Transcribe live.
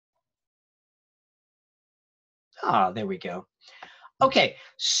Ah, there we go. Okay,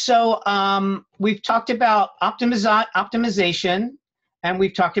 so we've talked about optimization, and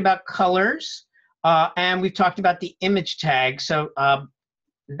we've talked about colors, and we've talked about the image tag. So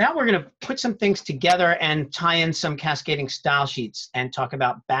now we're going to put some things together and tie in some cascading style sheets and talk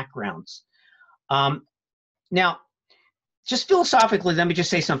about backgrounds. Now, just philosophically, let me just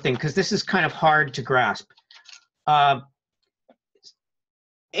say something, because this is kind of hard to grasp. HTML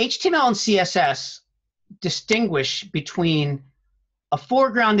and CSS distinguish between a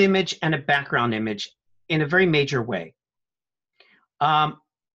foreground image and a background image in a very major way. An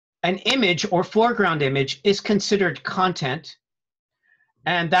image or foreground image is considered content,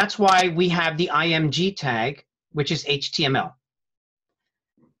 and that's why we have the IMG tag, which is HTML.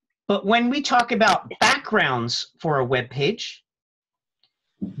 But when we talk about backgrounds for a web page,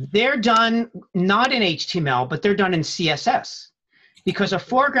 they're done not in HTML, but they're done in CSS, because a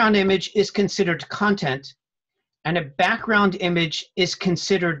foreground image is considered content and a background image is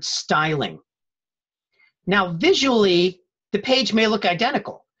considered styling. Now, visually, the page may look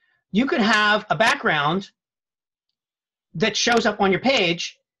identical. You could have a background that shows up on your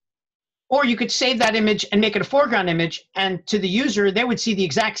page, or you could save that image and make it a foreground image, and to the user, they would see the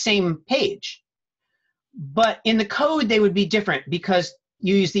exact same page. But in the code, they would be different, because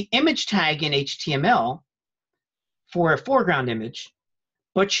you use the image tag in HTML for a foreground image,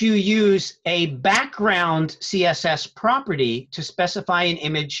 but you use a background CSS property to specify an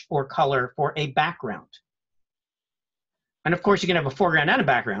image or color for a background. And of course, you can have a foreground and a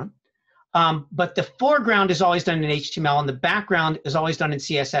background, but the foreground is always done in HTML and the background is always done in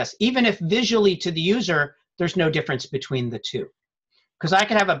CSS, even if visually to the user, there's no difference between the two. Because I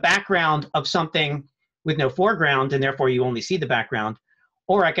could have a background of something with no foreground, and therefore you only see the background,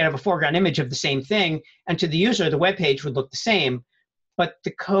 or I could have a foreground image of the same thing, and to the user, the web page would look the same, but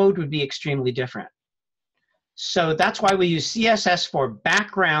the code would be extremely different. So that's why we use CSS for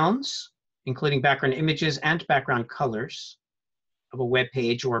backgrounds, including background images and background colors of a web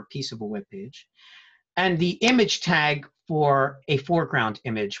page or a piece of a web page, and the image tag for a foreground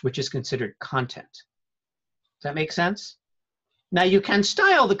image, which is considered content. Does that make sense? Now, you can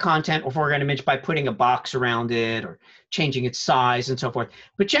style the content or foreground image by putting a box around it or changing its size and so forth.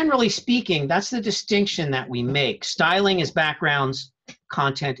 But generally speaking, that's the distinction that we make. Styling is backgrounds,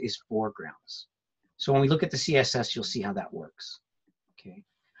 content is foregrounds. So when we look at the CSS, you'll see how that works. Okay.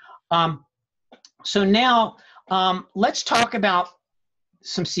 So now let's talk about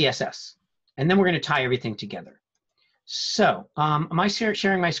some CSS, and then we're going to tie everything together. So am I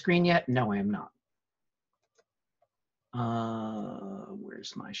sharing my screen yet? No, I am not.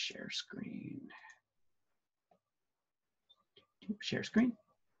 Where's my share screen? Share screen.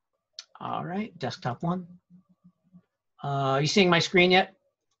 All right, desktop one. Are you seeing my screen yet?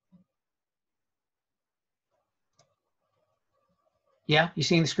 Yeah, you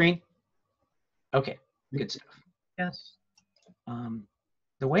seeing the screen? Okay, good stuff. Yes.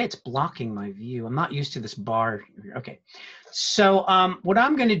 The way it's blocking my view, I'm not used to this bar. Okay, so what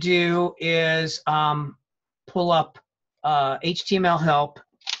I'm going to do is pull up HTML help,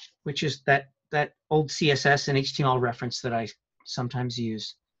 which is that old CSS and HTML reference that I sometimes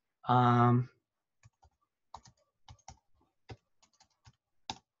use. And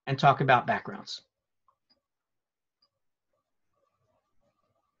talk about backgrounds.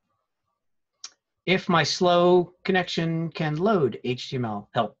 If my slow connection can load,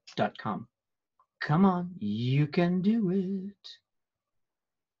 htmlhelp.com. Come on, you can do it.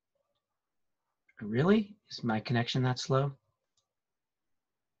 Really? Is my connection that slow?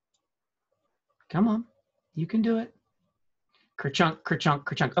 Come on, you can do it. Kerchunk, kerchunk,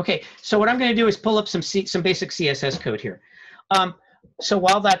 kerchunk. Okay, so what I'm going to do is pull up some basic CSS code here. So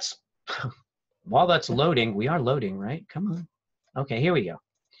while that's loading, we are loading, right? Come on. Okay, here we go.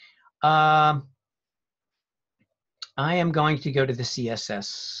 I am going to go to the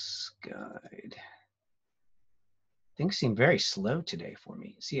CSS guide. Things seem very slow today for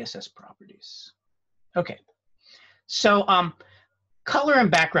me. CSS properties. Okay, so color and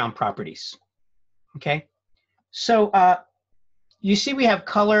background properties. Okay, so you see we have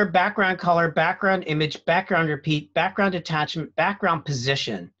color, background image, background repeat, background attachment, background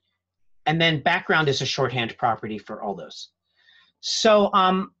position, and then background is a shorthand property for all those. So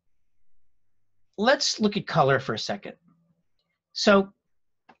let's look at color for a second. So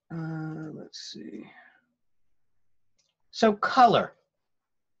let's see. So color.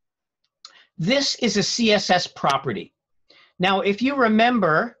 This is a CSS property. Now, if you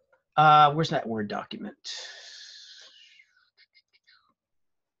remember, where's that Word document?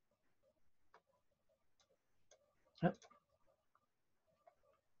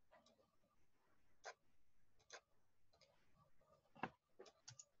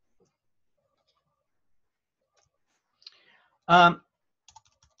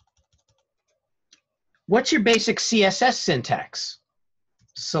 What's your basic CSS syntax?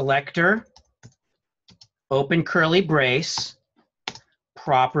 Selector, open curly brace,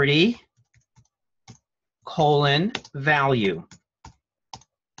 property, colon, value,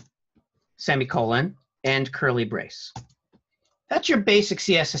 semicolon, and curly brace. That's your basic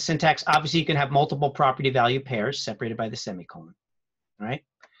CSS syntax. Obviously, you can have multiple property value pairs separated by the semicolon, right?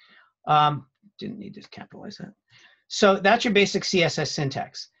 Didn't need to capitalize that. So that's your basic CSS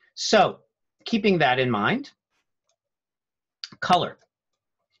syntax. So keeping that in mind, color.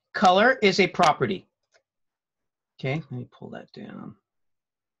 Color is a property. Okay, let me pull that down.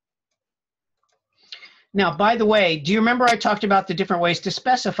 Now, by the way, do you remember I talked about the different ways to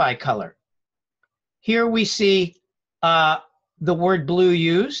specify color? Here we see the word blue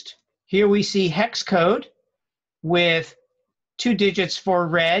used. Here we see hex code with 2 digits for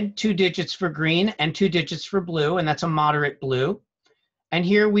red, 2 digits for green, and 2 digits for blue, and that's a moderate blue. And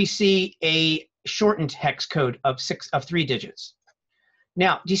here we see a shortened hex code of 3 digits.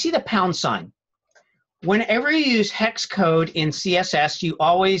 Now, do you see the pound sign? Whenever you use hex code in CSS, you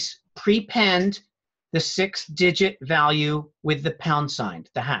always prepend the 6-digit value with the pound sign,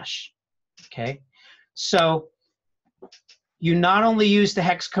 the hash, okay? So you not only use the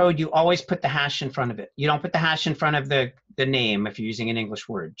hex code, you always put the hash in front of it. You don't put the hash in front of the name if you're using an English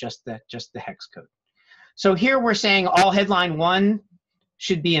word, just the hex code. So here we're saying all headline 1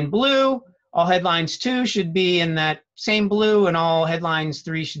 should be in blue, all headlines 2 should be in that same blue, and all headlines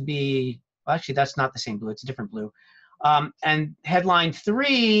 3 should be, well, actually that's not the same blue, it's a different blue. And headline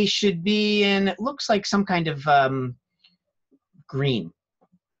 3 should be in, it looks like some kind of green,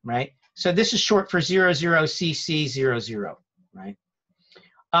 right? So this is short for 00CC00, right?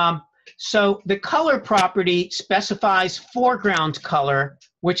 So the color property specifies foreground color,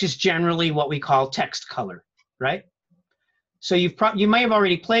 which is generally what we call text color, right? So you may have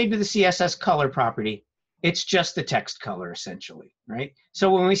already played with the CSS color property. It's just the text color, essentially, right?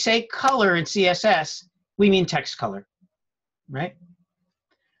 So when we say color in CSS, we mean text color, right?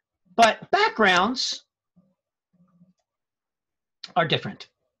 But backgrounds are different.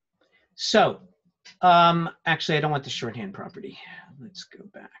 So actually, I don't want the shorthand property. Let's go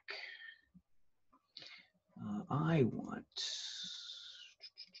back. I want,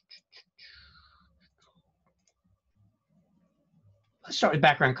 let's start with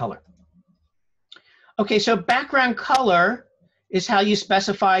background color. Okay, so background color is how you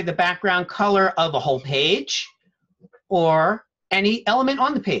specify the background color of a whole page or any element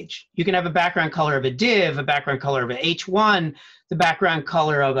on the page. You can have a background color of a div, a background color of an H1, the background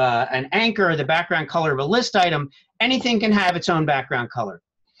color of an anchor, the background color of a list item. Anything can have its own background color.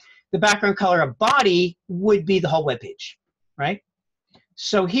 The background color of body would be the whole web page, right?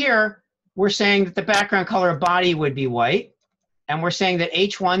 So here we're saying that the background color of body would be white, and we're saying that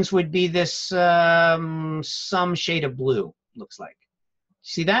H1s would be this some shade of blue, looks like.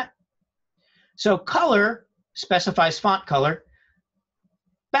 See that? So color specifies font color.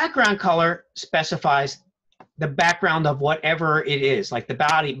 Background color specifies the background of whatever it is, like the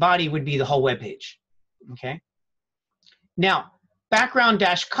body would be the whole web page, okay? Now,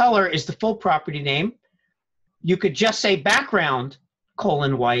 background-color is the full property name. You could just say background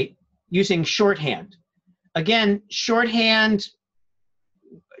 :white using shorthand. Again, shorthand,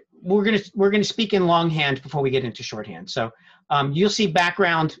 we're gonna speak in longhand before we get into shorthand. So you'll see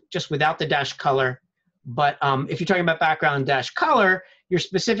background just without the dash color, but if you're talking about background-color, you're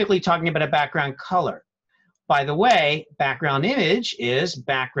specifically talking about a background color. By the way, background image is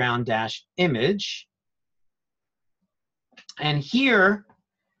background-image. And here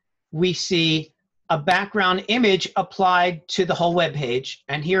we see a background image applied to the whole web page,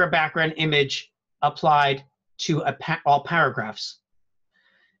 and here a background image applied to all paragraphs.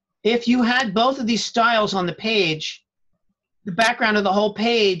 If you had both of these styles on the page, the background of the whole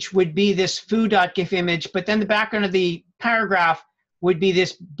page would be this foo.gif image, but then the background of the paragraph would be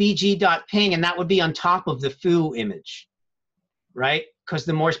this bg.ping, and that would be on top of the foo image, right? Because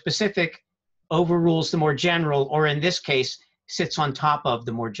the more specific overrules the more general, or in this case, sits on top of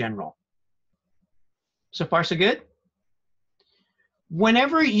the more general. So far, so good?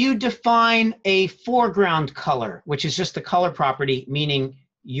 Whenever you define a foreground color, which is just the color property, meaning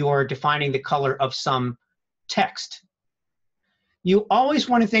you're defining the color of some text, you always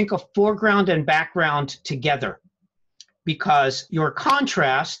want to think of foreground and background together, because your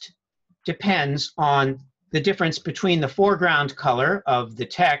contrast depends on the difference between the foreground color of the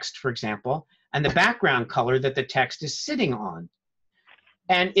text, for example, and the background color that the text is sitting on.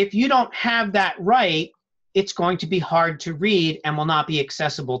 And if you don't have that right, it's going to be hard to read and will not be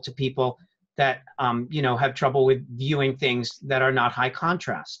accessible to people that you know, have trouble with viewing things that are not high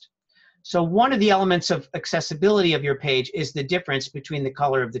contrast. So one of the elements of accessibility of your page is the difference between the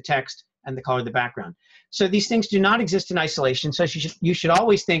color of the text and the color of the background. So these things do not exist in isolation. So you should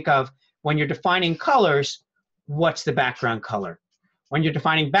always think of, when you're defining colors, what's the background color? When you're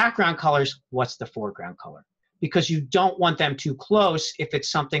defining background colors, what's the foreground color? Because you don't want them too close. If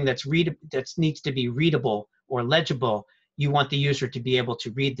it's something that needs to be readable or legible, you want the user to be able to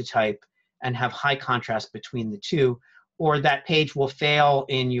read the type and have high contrast between the two, or that page will fail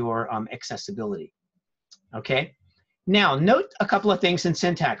in your accessibility. Okay? Now, note a couple of things in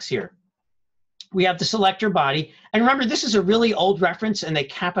syntax here. We have the selector body, and remember, this is a really old reference, and they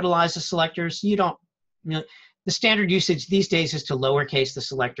capitalize the selectors. You don't, you know, the standard usage these days is to lowercase the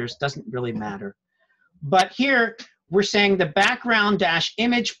selectors. Doesn't really matter. But here, we're saying the background dash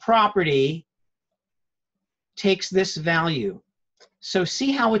image property takes this value. So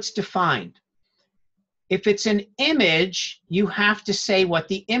see how it's defined. If it's an image, you have to say what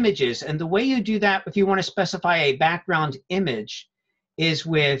the image is. And the way you do that, if you want to specify a background image, is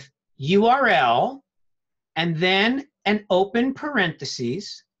with URL, and then an open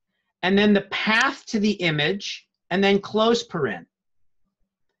parentheses, and then the path to the image, and then close paren.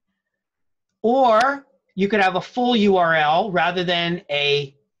 Or you could have a full URL rather than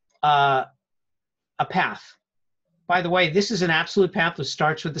a path. By the way, this is an absolute path that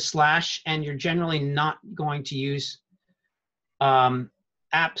starts with a slash, and you're generally not going to use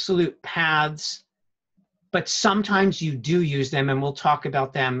absolute paths, but sometimes you do use them, and we'll talk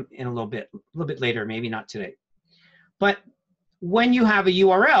about them in a little bit later, maybe not today. But when you have a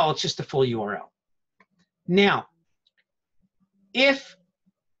URL, it's just a full URL. Now, if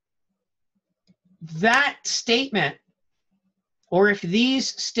that statement, or if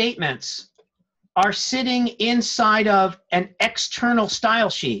these statements are sitting inside of an external style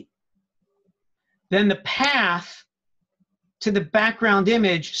sheet, then the path to the background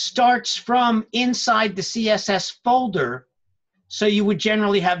image starts from inside the CSS folder. So you would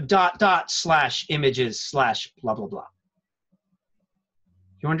generally have .. / images / blah, blah, blah.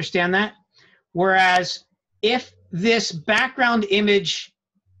 You understand that? Whereas if this background image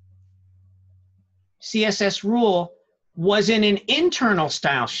CSS rule was in an internal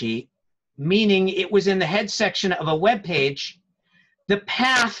style sheet, meaning it was in the head section of a web page, the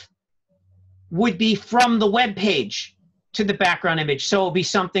path would be from the web page to the background image. So it would be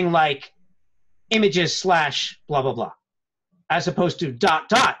something like images / blah, blah, blah, as opposed to ..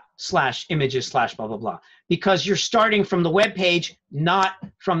 / images / blah, blah, blah, because you're starting from the web page, not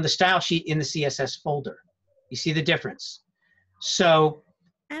from the style sheet in the CSS folder. You see the difference? So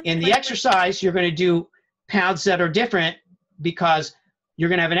in the exercise, you're going to do paths that are different, because you're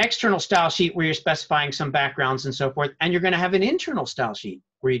going to have an external style sheet where you're specifying some backgrounds and so forth, and you're going to have an internal style sheet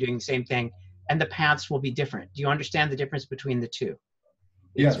where you're doing the same thing, and the paths will be different. Do you understand the difference between the two?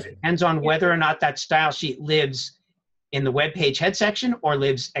 Yes. It depends on whether or not that style sheet lives in the web page head section or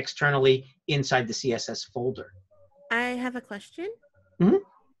lives externally inside the CSS folder. I have a question. Mm-hmm.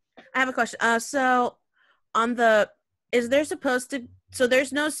 I have a question. So on the, is there supposed to, so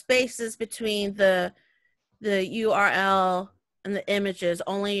there's no spaces between the URL and the images,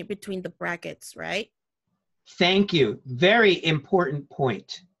 only between the brackets, right? Thank you. Very important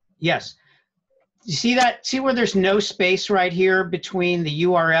point. Yes. You see that? See where there's no space right here between the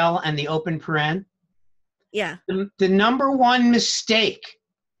URL and the open paren? Yeah. The number one mistake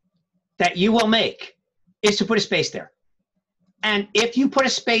that you will make is to put a space there. And if you put a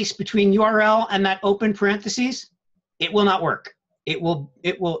space between URL and that open parentheses, it will not work.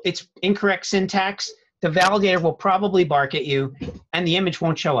 It's incorrect syntax. The validator will probably bark at you, and the image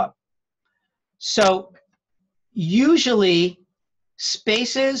won't show up. So usually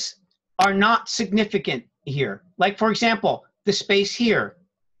spaces are not significant here. Like, for example, the space here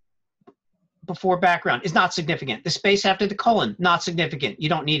before background is not significant. The space after the colon, not significant. You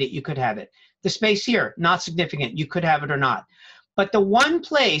don't need it. You could have it. The space here, not significant. You could have it or not. But the one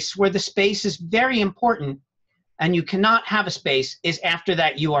place where the space is very important and you cannot have a space is after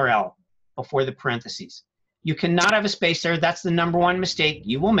that URL before the parentheses. You cannot have a space there. That's the number one mistake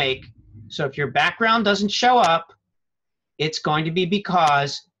you will make. So if your background doesn't show up, it's going to be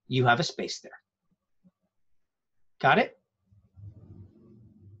because you have a space there. Got it?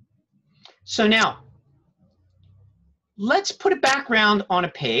 So now, let's put a background on a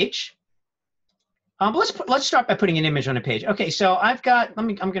page. Let's start by putting an image on a page. Okay, so I've got,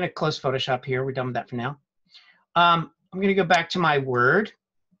 I'm going to close Photoshop here. We're done with that for now. I'm going to go back to my Word.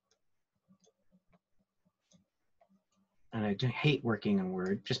 And I hate working in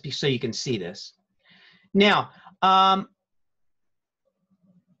Word, just so you can see this. Now,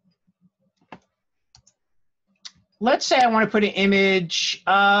 let's say I want to put an image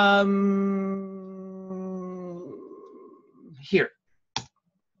here.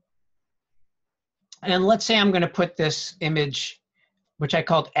 And let's say I'm going to put this image, which I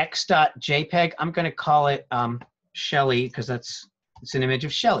called x.jpg. I'm going to call it Shelly because it's an image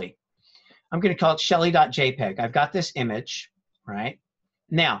of Shelly. I'm going to call it Shelly.jpg. I've got this image, right?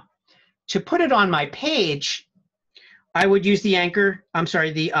 Now, to put it on my page, I would use the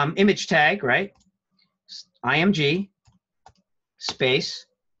image tag, right? img space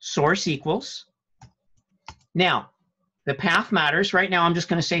source equals. Now, the path matters. Right now, I'm just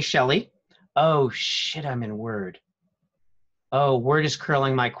going to say Shelly. Oh, shit, I'm in Word. Oh, Word is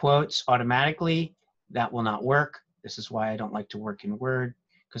curling my quotes automatically. That will not work. This is why I don't like to work in Word,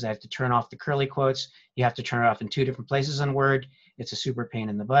 because I have to turn off the curly quotes. You have to turn it off in 2 different places on Word. It's a super pain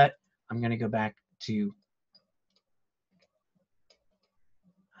in the butt. I'm going to go back to,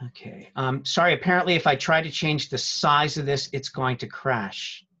 okay. Sorry, apparently if I try to change the size of this, it's going to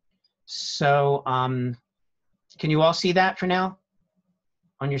crash. So can you all see that for now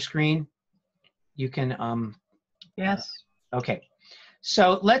on your screen? You can, Yes. Okay.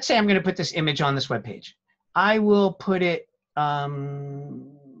 So let's say I'm going to put this image on this web page. I will put it, maybe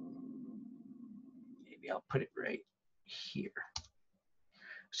I'll put it right here.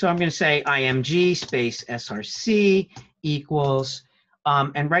 So I'm going to say img space src equals,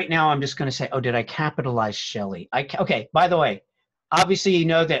 and right now I'm just going to say, oh, did I capitalize Shelly? Okay, by the way, obviously you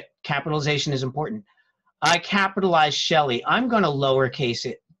know that capitalization is important. I capitalized Shelly. I'm going to lowercase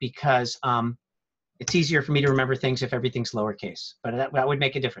it because it's easier for me to remember things if everything's lowercase, but that would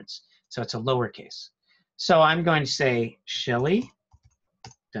make a difference. So it's a lowercase. So I'm going to say Shelly.jpg.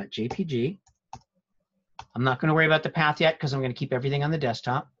 I'm not going to worry about the path yet because I'm going to keep everything on the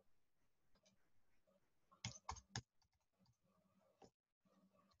desktop.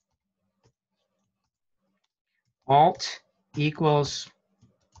 Alt equals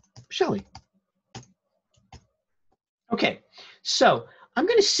Shelly. Okay, so I'm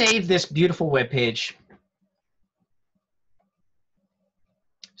going to save this beautiful web page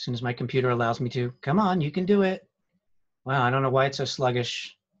as soon as my computer allows me to. Come on, you can do it. Wow, I don't know why it's so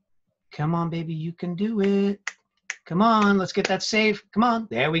sluggish. Come on, baby, you can do it. Come on, let's get that saved. Come on,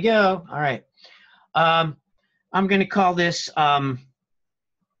 there we go. All right. I'm going to call this,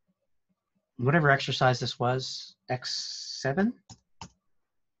 whatever exercise this was, X7,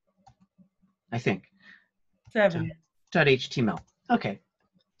 I think. 7. .html. Okay,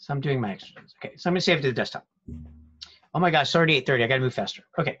 so I'm doing my exercise. Okay, so I'm going to save it to the desktop. Oh my gosh, it's already 8:30. I got to move faster.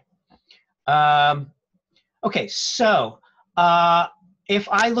 Okay. Okay, so if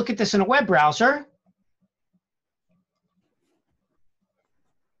I look at this in a web browser,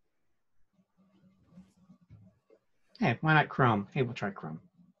 hey, why not Chrome? Hey, we'll try Chrome.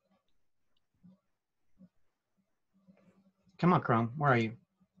 Come on, Chrome. Where are you?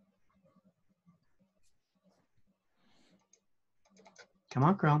 Come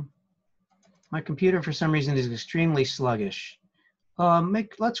on, Chrome. My computer, for some reason, is extremely sluggish.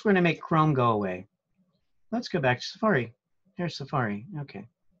 Let's going to make Chrome go away. Let's go back to Safari. There's Safari. Okay.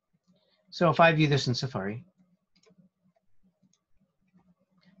 So if I view this in Safari,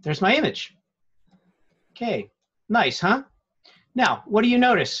 there's my image. Okay. Nice, huh? Now, what do you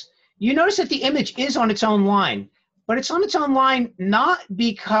notice? You notice that the image is on its own line, but it's on its own line not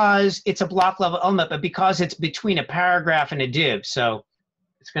because it's a block level element, but because it's between a paragraph and a div. So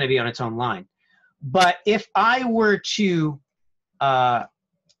it's going to be on its own line. But if I were to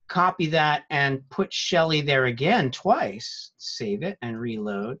copy that and put Shelly there again twice, save it and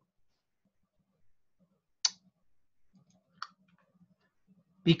reload.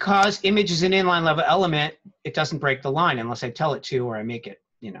 Because image is an inline level element, it doesn't break the line unless I tell it to or I make it,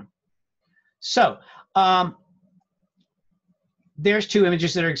 you know. So there's 2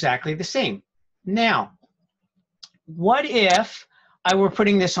 images that are exactly the same. Now, what if I were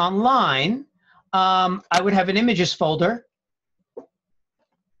putting this online? I would have an images folder.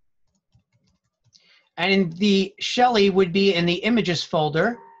 And in the Shelly would be in the images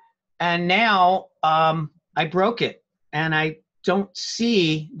folder. And now I broke it. And I don't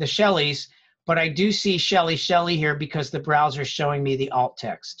see the Shellys, but I do see Shelly here because the browser is showing me the alt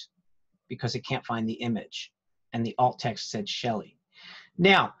text because it can't find the image. And the alt text said Shelly.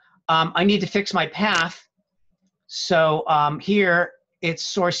 Now, I need to fix my path. So here it's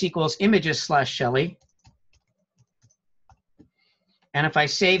source equals images / Shelly. And if I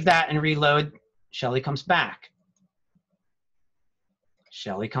save that and reload, Shelly comes back.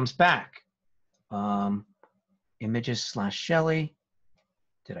 Shelly comes back. Images / Shelly.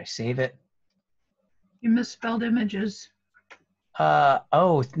 Did I save it? You misspelled images.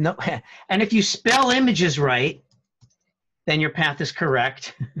 Oh, no. And if you spell images right, then your path is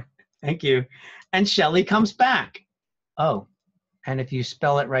correct. Thank you. And Shelley comes back. Oh, and if you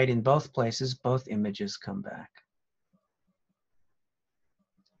spell it right in both places, both images come back.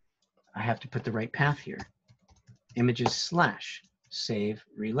 I have to put the right path here. Images / save,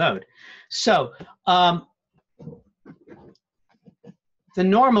 reload. So the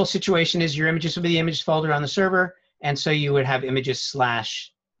normal situation is your images will be the images folder on the server, and so you would have images /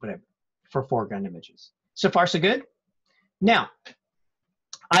 whatever for foreground images. So far, so good? Now,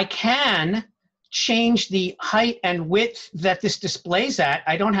 I can change the height and width that this displays at.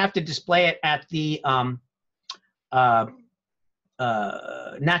 I don't have to display it at the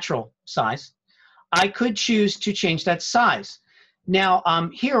natural size. I could choose to change that size. Now,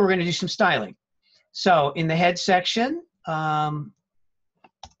 here we're going to do some styling. So in the head section, I'm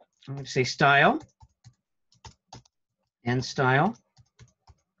going to say style and style.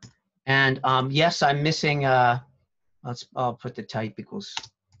 And yes, I'm missing, I'll put the type equals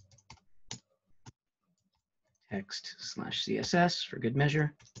text / CSS for good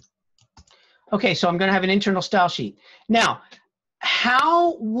measure. Okay, so I'm going to have an internal style sheet. Now,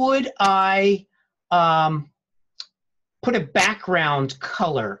 how would I put a background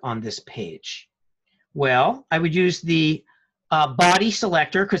color on this page? Well, I would use the body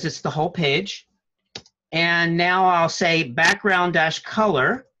selector because it's the whole page. And now I'll say background -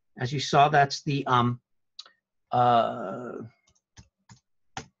 color. As you saw, that's the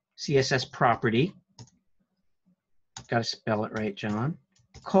CSS property. Got to spell it right, John.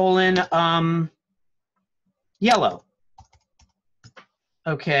 Colon yellow.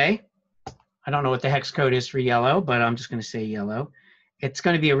 Okay. I don't know what the hex code is for yellow, but I'm just going to say yellow. It's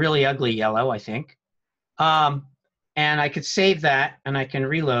going to be a really ugly yellow, I think. And I could save that, and I can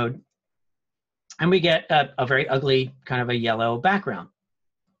reload. And we get a very ugly kind of a yellow background.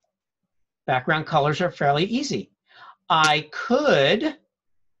 Background colors are fairly easy. I could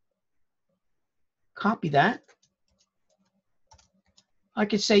copy that. I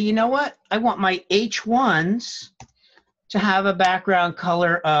could say, you know what? I want my H1s to have a background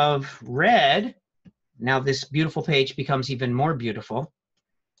color of red. Now this beautiful page becomes even more beautiful.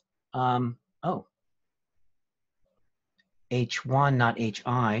 Oh, H1, not HI.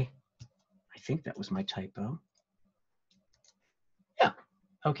 I think that was my typo. Yeah,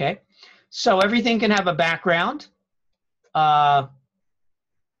 okay. So everything can have a background. I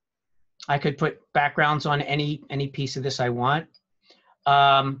could put backgrounds on any piece of this I want.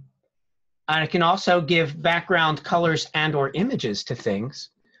 And I can also give background colors and or images to things.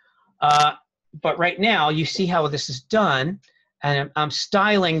 But right now, you see how this is done, and I'm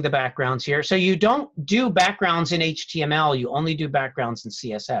styling the backgrounds here. So you don't do backgrounds in HTML, you only do backgrounds in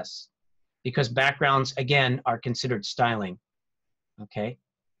CSS, because backgrounds, again, are considered styling, okay?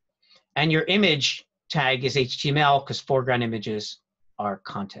 And your image tag is HTML because foreground images are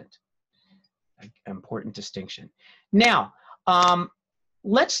content. An important distinction. Now,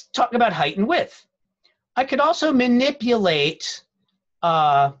 let's talk about height and width. I could also manipulate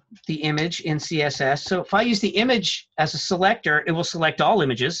the image in CSS. So if I use the image as a selector, it will select all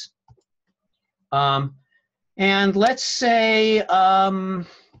images. And let's say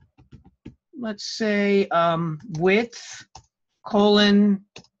width colon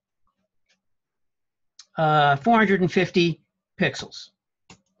 450 pixels.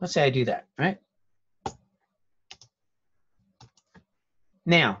 Let's say I do that, right?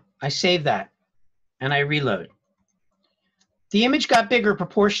 Now, I save that, and I reload. The image got bigger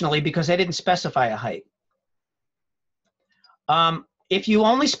proportionally because I didn't specify a height. If you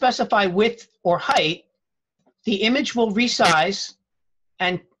only specify width or height, the image will resize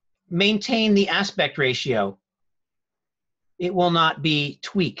and maintain the aspect ratio. It will not be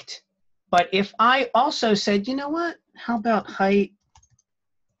tweaked. But if I also said, you know what, how about height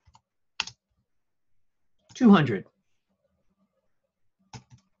 200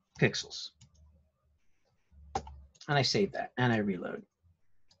 pixels? And I save that, and I reload.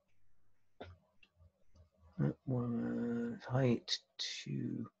 That was height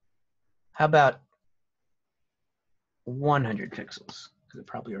to, how about 100 pixels? Because it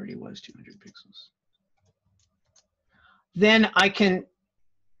probably already was 200 pixels. Then I can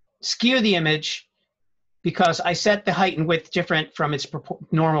skew the image because I set the height and width different from its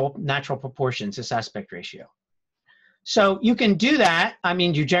normal natural proportions, this aspect ratio. So you can do that. I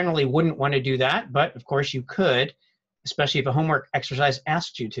mean, you generally wouldn't want to do that, but of course you could, especially if a homework exercise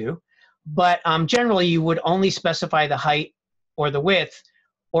asked you to. But generally you would only specify the height or the width,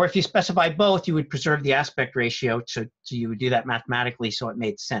 or if you specify both, you would preserve the aspect ratio, so you would do that mathematically so it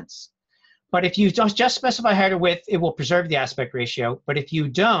made sense. But if you just specify height or width, it will preserve the aspect ratio. But if you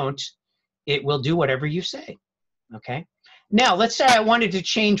don't, it will do whatever you say, okay? Now, let's say I wanted to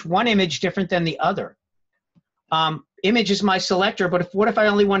change one image different than the other. Image is my selector, but what if I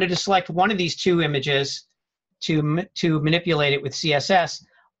only wanted to select one of these two images to manipulate it with CSS?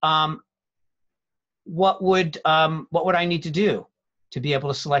 What would I need to do to be able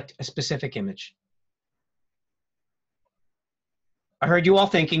to select a specific image? I heard you all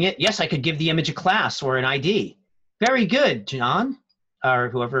thinking it. Yes, I could give the image a class or an ID. Very good, John, or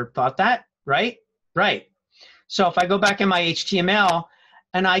whoever thought that, right? Right. So if I go back in my HTML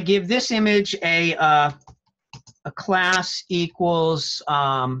and I give this image a class equals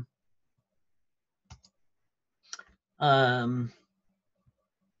I'm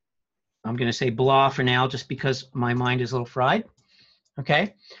going to say blah for now just because my mind is a little fried.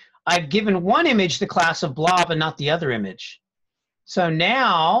 Okay. I've given one image the class of blah, but not the other image. So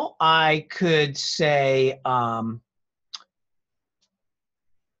now I could say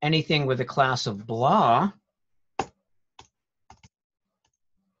anything with a class of blah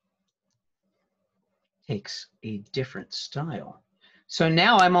takes a different style. So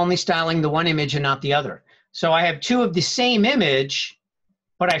now I'm only styling the one image and not the other. So I have two of the same image,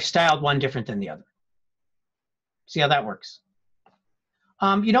 but I've styled one different than the other. See how that works?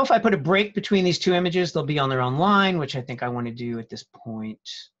 You know, if I put a break between these two images, they'll be on their own line, which I think I want to do at this point.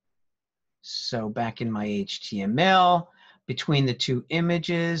 So back in my HTML, between the two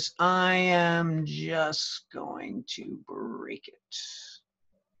images, I am just going to break it.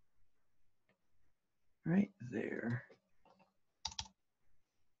 Right there.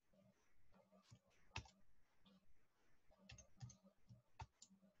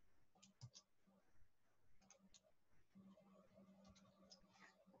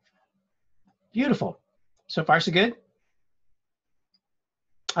 Beautiful. So far, so good?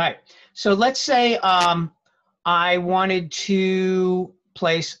 All right. So let's say I wanted to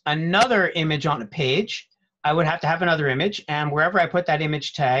place another image on a page. I would have to have another image, and wherever I put that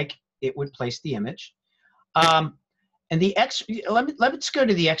image tag, it would place the image. And let's go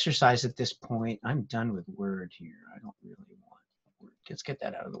to the exercise at this point. I'm done with Word here. I don't really want Word. Let's get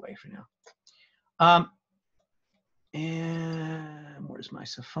that out of the way for now. And where's my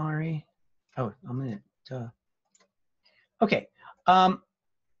Safari? Oh, I'm in it. Duh. Okay.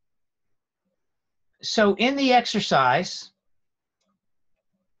 So in the exercise,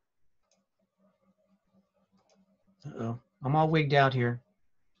 uh-oh, I'm all wigged out here.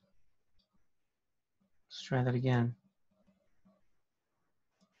 Let's try that again.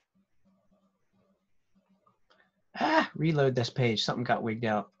 Reload this page. Something got wigged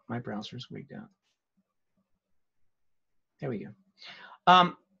out. My browser's wigged out. There we go.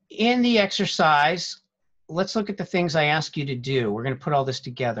 In the exercise, let's look at the things I ask you to do. We're going to put all this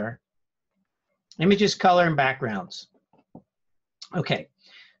together. Images, color, and backgrounds. Okay,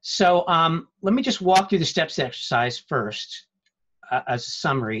 so let me just walk through the steps of the exercise first as a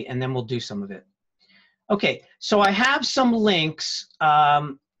summary, and then we'll do some of it. Okay, so I have some links.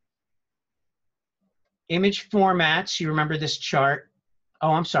 Image formats, you remember this chart?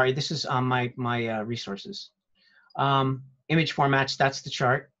 Oh, I'm sorry, this is on my resources. Image formats, that's the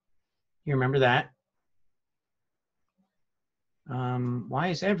chart. You remember that? Why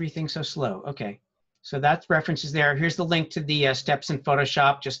is everything so slow? Okay, so that's references there. Here's the link to the steps in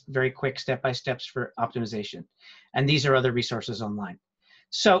Photoshop, just very quick step-by-steps for optimization. And these are other resources online.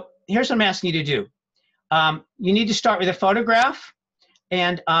 So here's what I'm asking you to do. You need to start with a photograph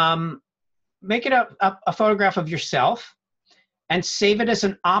and make it a photograph of yourself and save it as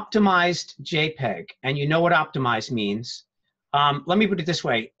an optimized JPEG. And you know what optimized means. Let me put it this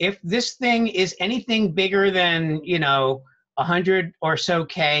way. If this thing is anything bigger than, 100 or so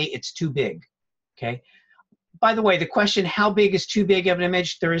K, it's too big, okay? By the way, the question, how big is too big of an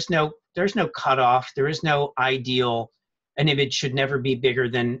image? There's no cutoff. There is no ideal. An image should never be bigger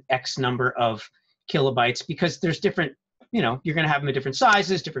than X number of kilobytes because there's different, you're going to have them at different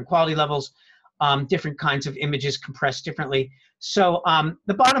sizes, different quality levels, different kinds of images compressed differently. So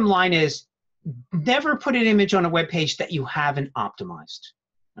the bottom line is never put an image on a web page that you haven't optimized,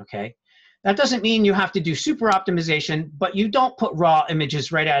 okay? That doesn't mean you have to do super optimization, but you don't put raw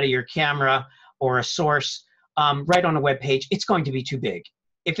images right out of your camera or a source right on a web page. It's going to be too big.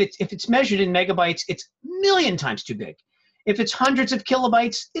 If it's measured in megabytes, it's a million times too big. If it's hundreds of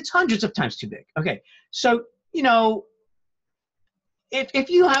kilobytes, it's hundreds of times too big. Okay, so, if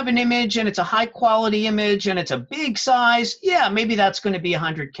you have an image and it's a high quality image and it's a big size, yeah, maybe that's going to be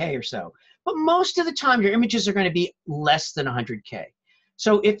 100K or so. But most of the time, your images are going to be less than 100K.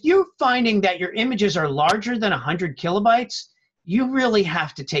 So if you're finding that your images are larger than 100 kilobytes, you really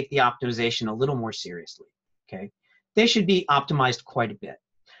have to take the optimization a little more seriously, okay? They should be optimized quite a bit.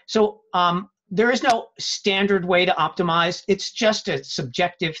 So there is no standard way to optimize. It's just a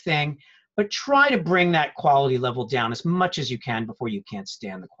subjective thing, but try to bring that quality level down as much as you can before you can't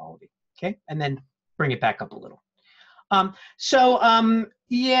stand the quality, okay? And then bring it back up a little.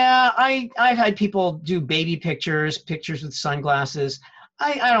 Yeah, I've had people do baby pictures with sunglasses.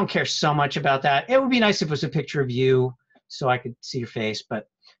 I don't care so much about that. It would be nice if it was a picture of you so I could see your face, but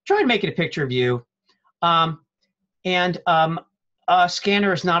try to make it a picture of you. A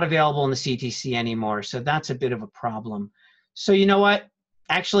scanner is not available in the CTC anymore, so that's a bit of a problem. So you know what?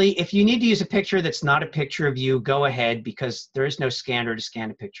 Actually, if you need to use a picture that's not a picture of you, go ahead, because there is no scanner to scan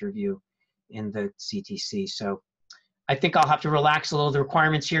a picture of you in the CTC. So I think I'll have to relax a little the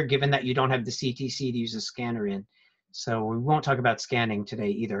requirements here, given that you don't have the CTC to use a scanner in. So we won't talk about scanning today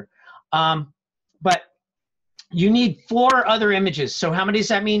either. But you need 4 other images. So how many does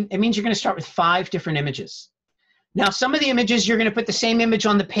that mean? It means you're going to start with 5 different images. Now, some of the images, you're going to put the same image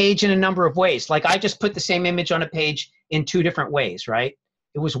on the page in a number of ways. Like I just put the same image on a page in 2 different ways, right?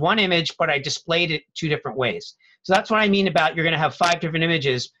 It was one image, but I displayed it 2 different ways. So that's what I mean about you're going to have 5 different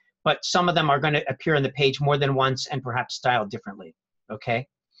images, but some of them are going to appear on the page more than once and perhaps styled differently, okay?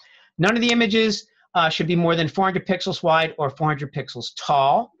 None of the images should be more than 400 pixels wide or 400 pixels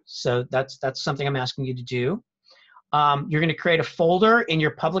tall. So that's something I'm asking you to do. You're going to create a folder in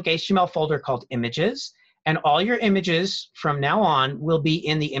your public HTML folder called images, and all your images from now on will be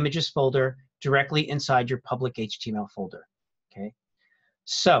in the images folder directly inside your public HTML folder, okay?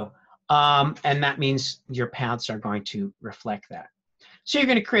 So, and that means your paths are going to reflect that. So you're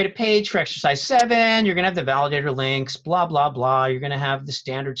going to create a page for exercise 7. You're going to have the validator links, blah, blah, blah. You're going to have the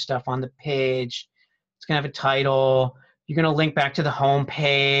standard stuff on the page. It's going to have a title. You're going to link back to the home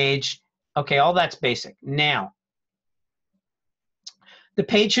page. Okay, all that's basic. Now, the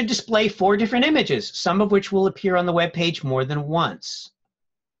page should display 4 different images, some of which will appear on the web page more than once.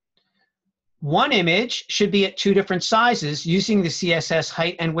 One image should be at 2 different sizes using the CSS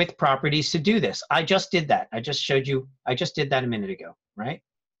height and width properties to do this. I just did that. I just showed you. I just did that a minute ago, right?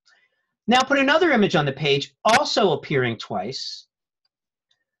 Now put another image on the page, also appearing twice.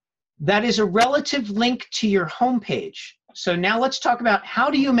 That is a relative link to your home page. So now let's talk about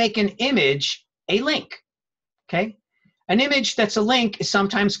how do you make an image a link, okay? An image that's a link is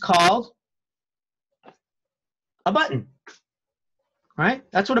sometimes called a button. Right?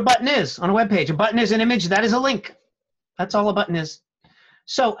 That's what a button is on a web page. A button is an image that is a link. That's all a button is.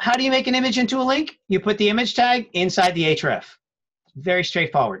 So how do you make an image into a link? You put the image tag inside the href. Very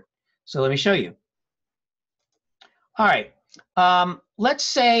straightforward. So let me show you. All right. Let's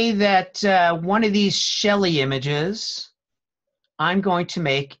say that one of these Shelly images I'm going to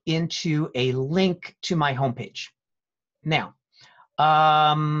make into a link to my homepage. Now,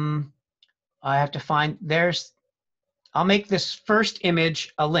 I have to find, I'll make this first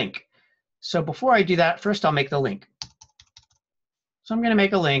image a link. So before I do that, first I'll make the link. So I'm going to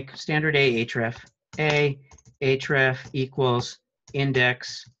make a link, standard href equals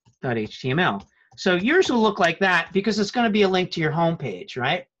index.html. So yours will look like that because it's going to be a link to your home page,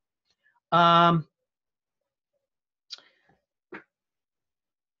 right?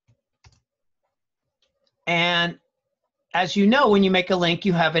 And as you know, when you make a link,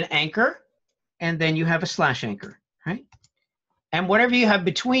 you have an anchor and then you have a slash anchor, right? And whatever you have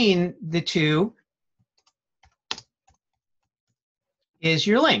between the two is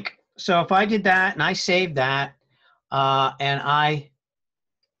your link. So if I did that and I saved that and I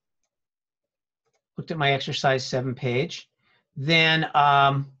looked at my exercise 7 page, then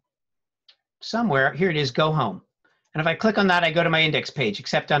somewhere, here it is, go home. And if I click on that, I go to my index page,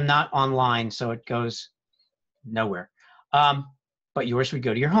 except I'm not online, so it goes nowhere. But yours would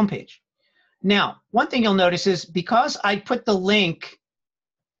go to your home page. Now, one thing you'll notice is because I put the link,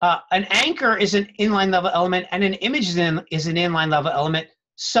 an anchor is an inline level element and an image is an inline level element,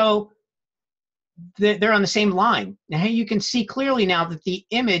 so they're on the same line. Now you can see clearly now that the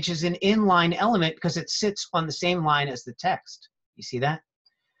image is an inline element because it sits on the same line as the text. You see that?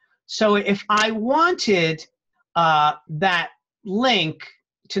 So if I wanted that link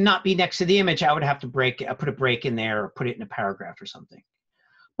to not be next to the image, I would have to put a break in there or put it in a paragraph or something.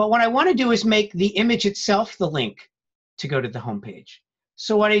 But what I want to do is make the image itself the link to go to the home page.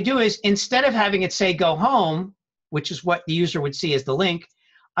 So what I do is instead of having it say go home, which is what the user would see as the link,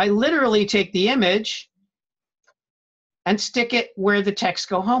 I literally take the image and stick it where the text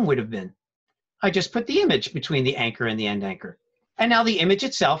go home would have been. I just put the image between the anchor and the end anchor. And now the image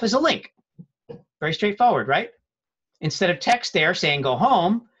itself is a link. Very straightforward, right? Instead of text there saying go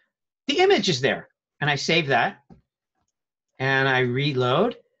home, the image is there. And I save that. And I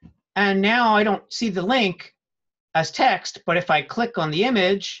reload. And now I don't see the link as text, but if I click on the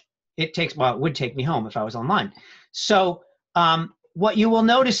image, it takes, well, it would take me home if I was online. So what you will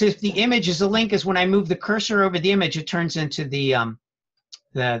notice if the image is a link is when I move the cursor over the image, it turns into the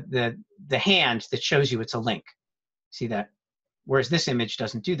hand that shows you it's a link. See that? Whereas this image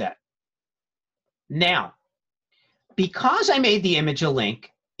doesn't do that. Now, because I made the image a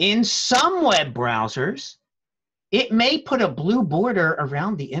link, in some web browsers, it may put a blue border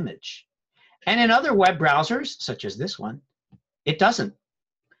around the image. And in other web browsers, such as this one, it doesn't.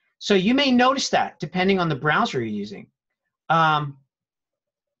 So you may notice that depending on the browser you're using.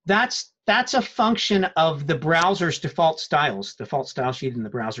 That's a function of the browser's default styles, default style sheet in the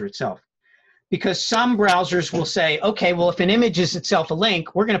browser itself. Because some browsers will say, okay, well, if an image is itself a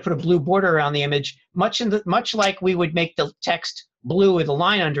link, we're going to put a blue border around the image, much like we would make the text blue with a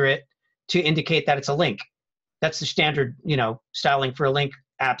line under it to indicate that it's a link. That's the standard, styling for a link,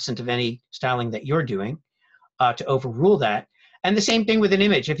 absent of any styling that you're doing to overrule that. And the same thing with an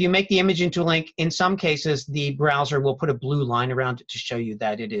image. If you make the image into a link, in some cases, the browser will put a blue line around it to show you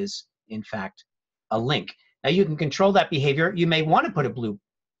that it is, in fact, a link. Now, you can control that behavior. You may want to put a blue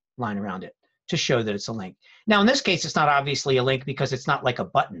line around it to show that it's a link. Now, in this case, it's not obviously a link because it's not like a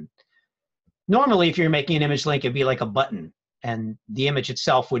button. Normally, if you're making an image link, it'd be like a button, and the image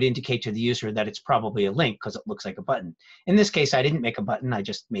itself would indicate to the user that it's probably a link because it looks like a button. In this case, I didn't make a button. I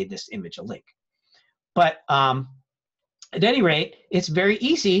just made this image a link. But at any rate, it's very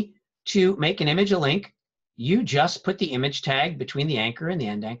easy to make an image a link. You just put the image tag between the anchor and the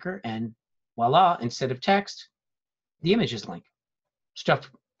end anchor, and voila, instead of text, the image is a link. Stuff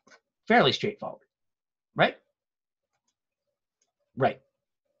fairly straightforward, right? Right.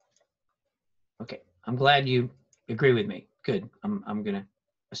 Okay, I'm glad you agree with me. Good, I'm gonna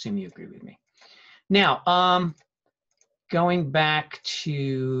assume you agree with me. Now, going back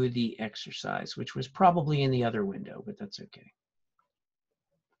to the exercise, which was probably in the other window, but that's okay.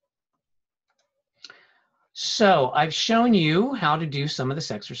 So I've shown you how to do some of this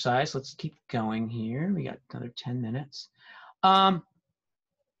exercise. Let's keep going here. We got another 10 minutes.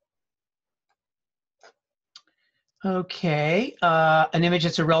 Okay, an image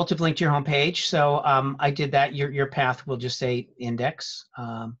that's a relative link to your home page. So I did that. Your path will just say index.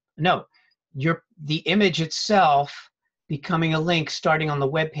 No, the image itself becoming a link starting on the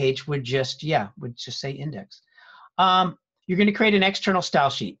web page would just say index. You're going to create an external style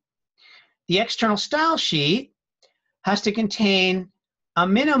sheet. The external style sheet has to contain a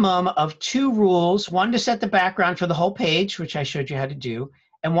minimum of 2 rules, one to set the background for the whole page, which I showed you how to do,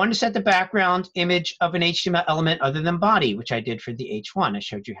 and one to set the background image of an HTML element other than body, which I did for the H1. I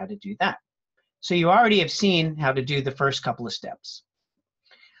showed you how to do that. So you already have seen how to do the first couple of steps.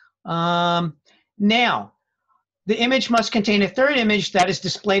 Now, the image must contain a third image that is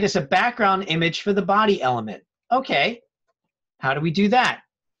displayed as a background image for the body element. Okay, how do we do that?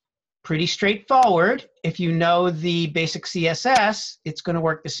 Pretty straightforward. If you know the basic CSS, it's going to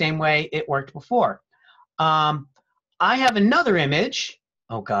work the same way it worked before. I have another image.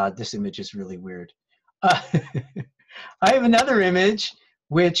 Oh God, this image is really weird. I have another image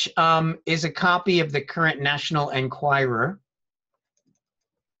which is a copy of the current National Enquirer,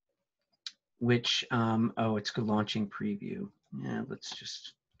 which, oh, it's a launching preview. Yeah,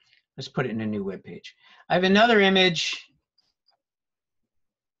 let's put it in a new web page. I have another image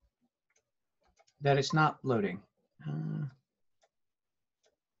that it's not loading.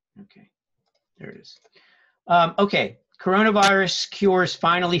 Okay, there it is. Okay, coronavirus cures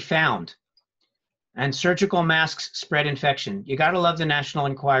finally found, and surgical masks spread infection. You gotta love the National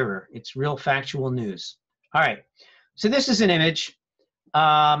Enquirer. It's real factual news. All right, so this is an image.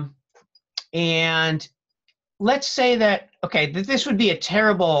 And let's say that, okay, this would be a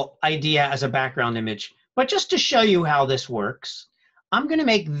terrible idea as a background image, but just to show you how this works, I'm going to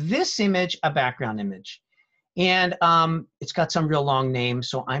make this image a background image. And it's got some real long name,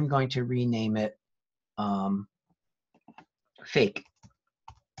 so I'm going to rename it fake.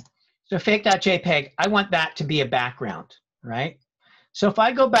 So fake.jpg, I want that to be a background, right? So if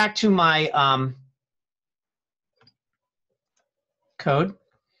I go back to my code,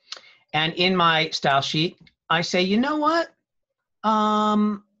 and in my style sheet, I say, you know what?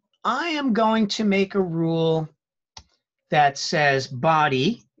 I am going to make a rule that says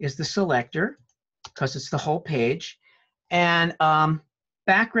body is the selector, because it's the whole page, and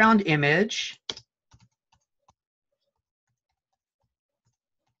background image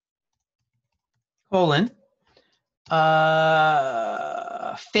colon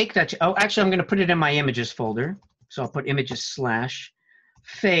fake. Oh, actually, I'm going to put it in my images folder. So I'll put images /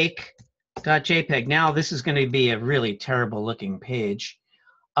 fake.jpg. Now this is going to be a really terrible looking page.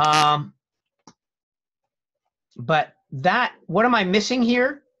 But what am I missing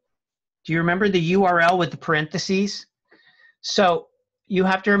here? Do you remember the URL with the parentheses? So you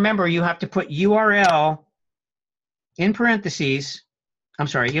have to remember, you have to put URL in parentheses. I'm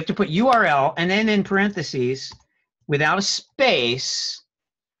sorry, you have to put URL and then in parentheses without a space.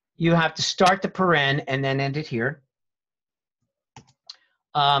 You have to start the paren and then end it here.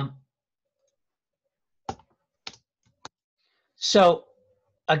 So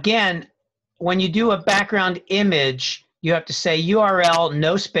again, when you do a background image, you have to say URL,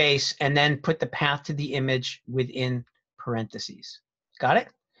 no space, and then put the path to the image within parentheses. Got it?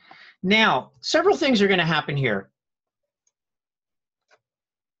 Now, several things are going to happen here.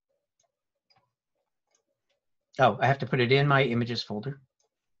 Oh, I have to put it in my images folder.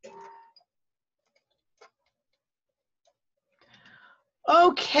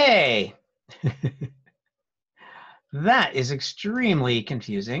 Okay. That is extremely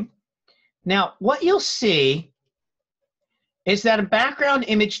confusing. Now, what you'll see is that a background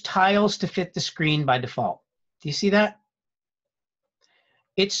image tiles to fit the screen by default. Do you see that?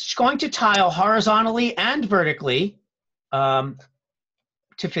 It's going to tile horizontally and vertically to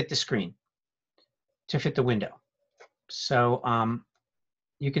fit the screen, to fit the window. So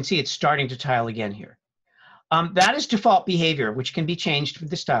you can see it's starting to tile again here. That is default behavior, which can be changed with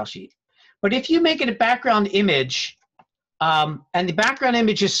the style sheet. But if you make it a background image, and the background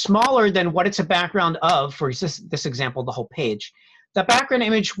image is smaller than what it's a background of, for this example, the whole page, the background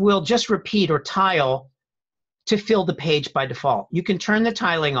image will just repeat or tile to fill the page by default. You can turn the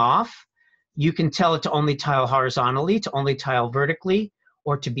tiling off. You can tell it to only tile horizontally, to only tile vertically,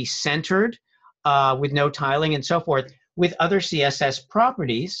 or to be centered with no tiling and so forth with other CSS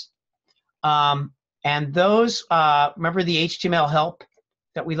properties. And those, remember the HTML help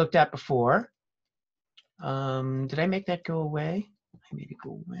that we looked at before? Did I make that go away? I made it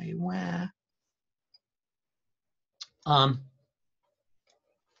go away. Wah.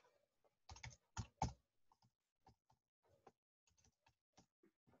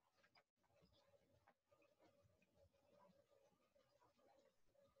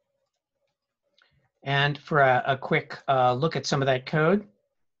 And for a quick look at some of that code.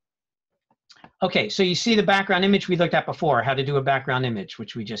 Okay, so you see the background image we looked at before, how to do a background image,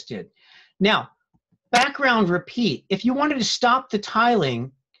 which we just did. Now, background repeat. If you wanted to stop the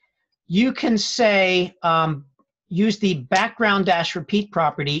tiling, you can say, use the background dash repeat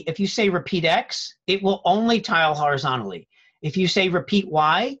property. If you say repeat X, it will only tile horizontally. If you say repeat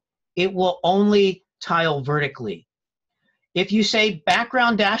Y, it will only tile vertically. If you say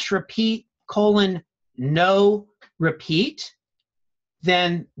background dash repeat colon no repeat,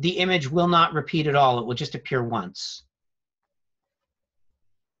 then the image will not repeat at all. It will just appear once.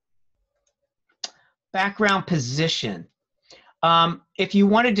 Background position. If you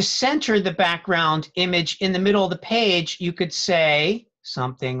wanted to center the background image in the middle of the page, you could say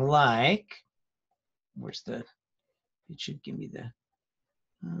something like, where's the, it should give me the,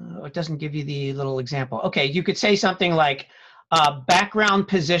 it doesn't give you the little example. Okay, you could say something like background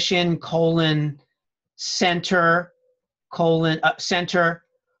position colon center colon center.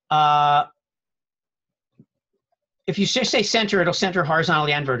 If you just say center, it'll center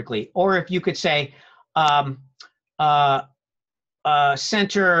horizontally and vertically. Or if you could say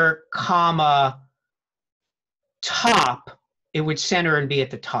center comma top, it would center and be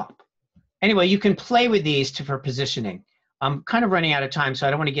at the top. Anyway, you can play with these for positioning. I'm kind of running out of time, so I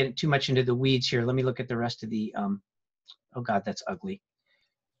don't want to get too much into the weeds here. Let me look at the rest of the, oh God, that's ugly.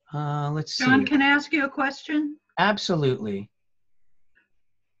 Let's see. John, can I ask you a question? Absolutely.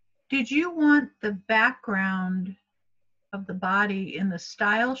 Did you want the background of the body in the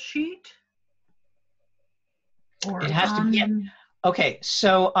style sheet? Or it has to be. Okay,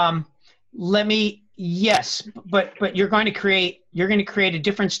 so let me, yes, but you're going to create a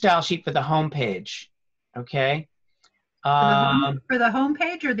different style sheet for the home page. Okay. For the home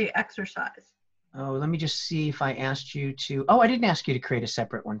page or the exercise? Oh, let me just see if I asked you to. Oh, I didn't ask you to create a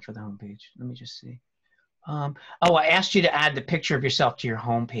separate one for the home page. Let me just see. Oh, I asked you to add the picture of yourself to your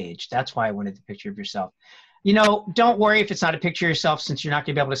home page. That's why I wanted the picture of yourself. You know, don't worry if it's not a picture of yourself, since you're not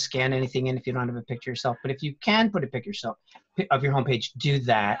going to be able to scan anything in if you don't have a picture of yourself. But if you can put a picture of your home page, do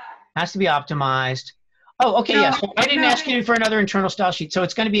that. It has to be optimized. Oh, okay, yes. So I didn't ask you for another internal style sheet, so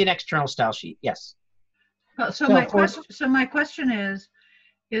it's going to be an external style sheet. Yes. So my question is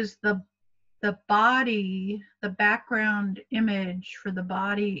the body, the background image for the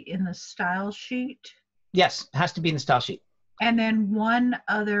body in the style sheet? Yes, it has to be in the style sheet. And then one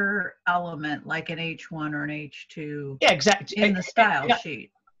other element, like an H1 or an H2. Yeah, exactly. In the style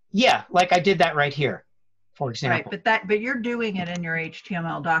sheet. Yeah, like I did that right here for example. Right, but you're doing it in your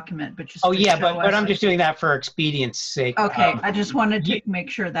HTML document, but just Oh, to yeah, show but us. I'm just doing that for expedience sake. Okay, I just wanted to yeah,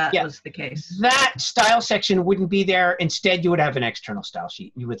 make sure that yeah. was the case. That style section wouldn't be there. Instead, you would have an external style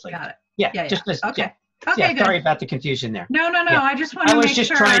sheet. You would link. Got it. Yeah, Yeah, just as, okay. yeah. Okay, Yeah, good. sorry about the confusion there. No, Yeah. I just want to I was make just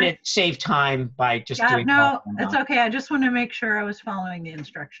sure. trying to save time by just doing No, it's okay. I just want to make sure I was following the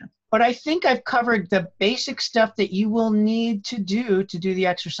instructions. But I think I've covered the basic stuff that you will need to do the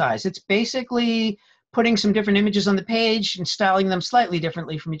exercise. It's basically putting some different images on the page and styling them slightly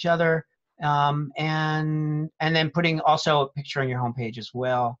differently from each other, and then putting also a picture on your home page as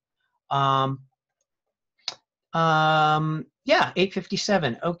well. Yeah,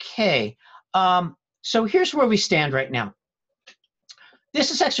 8:57. Okay. So here's where we stand right now.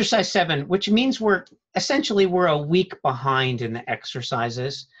 This is exercise 7, which means we're a week behind in the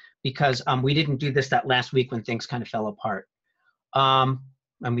exercises because we didn't do this that last week when things kind of fell apart. And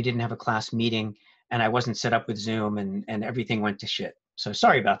we didn't have a class meeting, and I wasn't set up with Zoom, and everything went to shit. So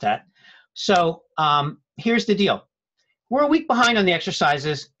sorry about that. So here's the deal. We're a week behind on the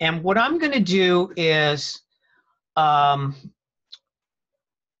exercises, and what I'm going to do is,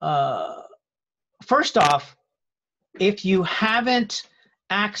 first off, if you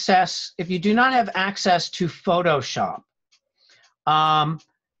do not have access to Photoshop,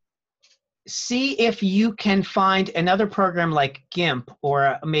 see if you can find another program like GIMP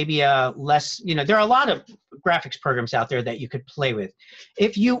or maybe a less, there are a lot of graphics programs out there that you could play with.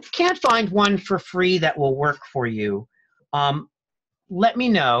 If you can't find one for free that will work for you, let me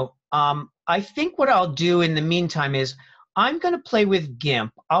know. I think what I'll do in the meantime is I'm going to play with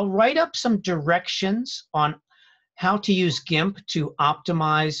GIMP. I'll write up some directions on how to use GIMP to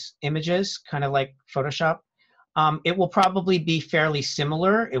optimize images, kind of like Photoshop. It will probably be fairly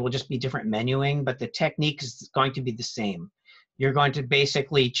similar. It will just be different menuing, but the technique is going to be the same. You're going to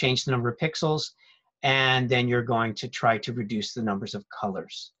basically change the number of pixels, and then you're going to try to reduce the numbers of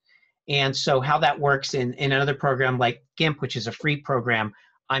colors. And so how that works in another program like GIMP, which is a free program,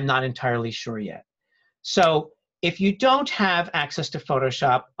 I'm not entirely sure yet. So if you don't have access to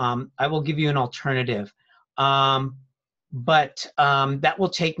Photoshop, I will give you an alternative. But that will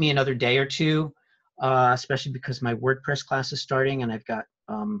take me another day or two, especially because my WordPress class is starting, and I've got,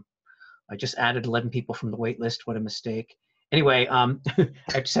 I just added 11 people from the wait list. What a mistake. Anyway, I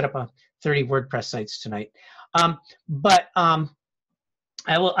have to set up 30 WordPress sites tonight. I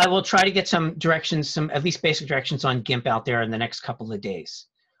will try to get some directions, some at least basic directions on GIMP out there in the next couple of days.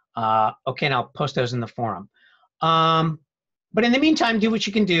 Okay, and I'll post those in the forum. But in the meantime, do what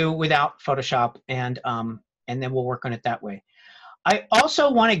you can do without Photoshop, and then we'll work on it that way. I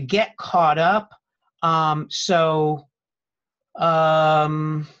also want to get caught up. Let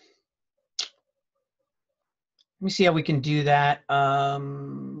me see how we can do that.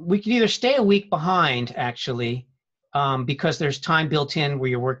 We can either stay a week behind, actually, because there's time built in where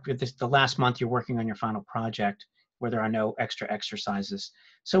you work with this, the last month you're working on your final project, where there are no extra exercises.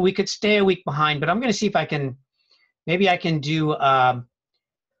 So we could stay a week behind, but I'm going to see if I can, maybe I can do a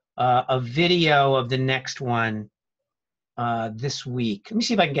video of the next one this week. Let me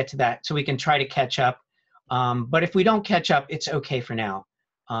see if I can get to that so we can try to catch up. But if we don't catch up, it's okay for now.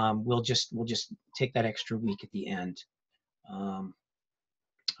 We'll just take that extra week at the end.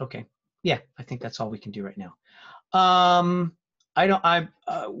 Okay. Yeah, I think that's all we can do right now.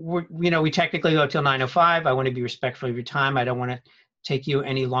 We technically go till 9:05. I want to be respectful of your time. I don't want to take you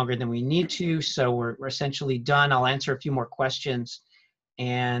any longer than we need to. So we're essentially done. I'll answer a few more questions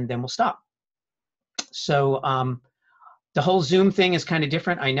and then we'll stop. So the whole Zoom thing is kind of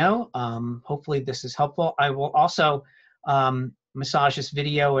different, I know. Hopefully this is helpful. I will also massage this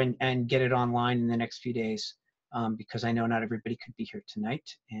video and get it online in the next few days, because I know not everybody could be here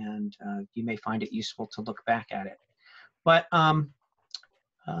tonight, and you may find it useful to look back at it. But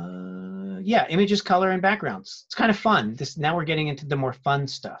yeah, images, color, and backgrounds. It's kind of fun. Now we're getting into the more fun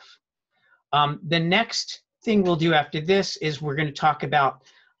stuff. The next thing we'll do after this is we're going to talk about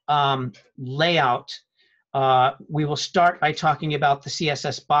layout. We will start by talking about the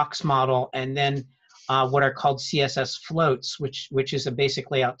CSS box model, and then what are called CSS floats, which is a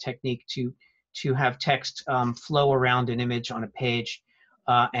basic layout technique to have text flow around an image on a page,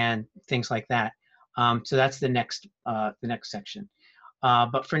 and things like that. So that's the next section.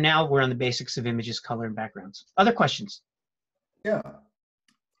 But for now, we're on the basics of images, color, and backgrounds. Other questions? Yeah.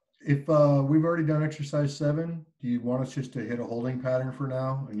 If we've already done exercise 7, do you want us just to hit a holding pattern for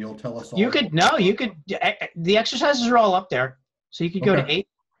now, and you'll tell us all? You could, no, you could, the exercises are all up there. So you could go to 8.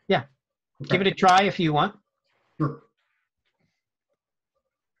 Yeah. Okay. Give it a try if you want. Sure.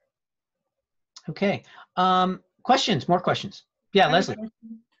 Okay. Questions, more questions. Yeah, Leslie.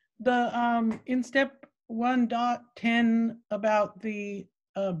 The in step 1.10 about the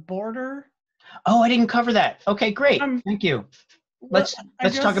border? Oh, I didn't cover that. Okay, great. Thank you. Let's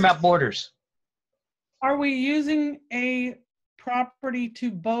talk about borders. Are we using a property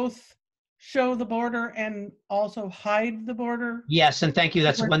to both show the border and also hide the border? Yes, and thank you.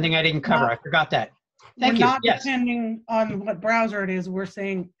 That's one thing I didn't cover. I forgot that. Thank you. We're not Yes. depending on what browser it is. We're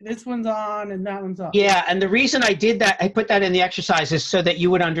saying this one's on and that one's off. Yeah, and the reason I did that, I put that in the exercise, is so that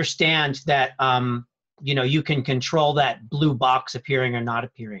you would understand that you know, you can control that blue box appearing or not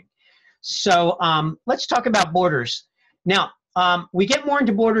appearing. So let's talk about borders. Now, we get more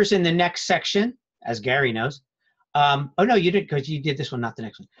into borders in the next section, as Gary knows. Oh no, you did, because you did this one, not the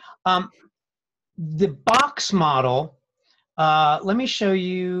next one. The box model. Let me show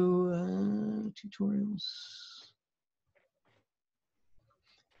you tutorials.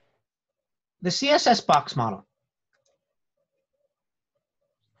 The CSS box model.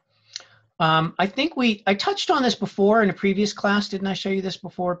 I think I touched on this before in a previous class. Didn't I show you this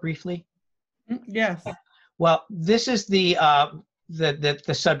before briefly? Yes. Well, this is the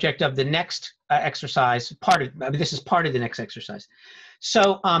subject of the next exercise. This is part of the next exercise.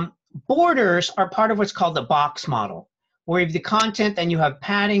 So borders are part of what's called the box model, where you have the content and you have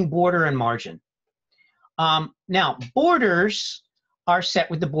padding, border, and margin. Now, borders are set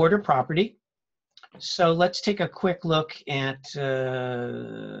with the border property. So let's take a quick look at,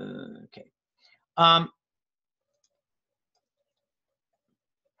 okay.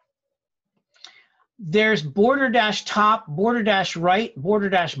 There's border dash top, border dash right, border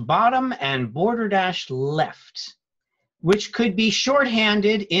dash bottom, and border dash left, which could be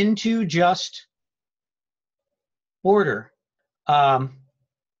shorthanded into just border. Oh,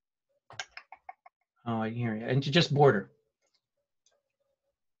 I can hear you. Into just border.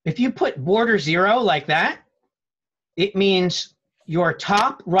 If you put border 0 like that, it means your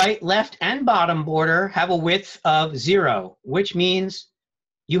top, right, left, and bottom border have a width of 0, which means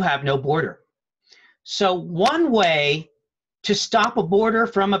you have no border. So one way to stop a border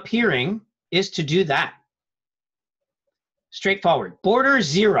from appearing is to do that. Straightforward. Border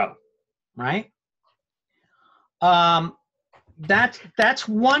 0, right? That's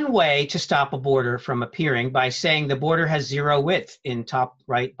one way to stop a border from appearing, by saying the border has 0 width in top,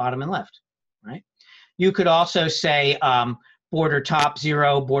 right, bottom, and left, right? You could also say border top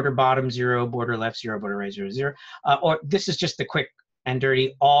 0, border bottom 0, border left 0, border right 0, 0. Or this is just the quick and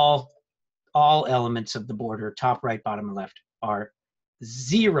dirty, all elements of the border, top, right, bottom, and left, are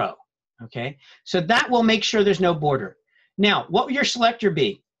 0, okay? So that will make sure there's no border. Now, what would your selector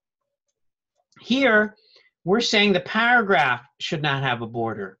be? Here, we're saying the paragraph should not have a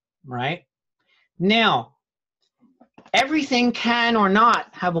border, right? Now, everything can or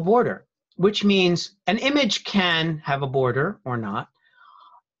not have a border, which means an image can have a border or not.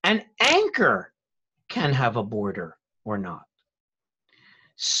 An anchor can have a border or not.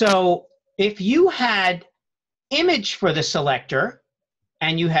 So if you had image for the selector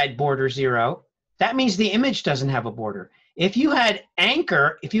and you had border 0, that means the image doesn't have a border. If you had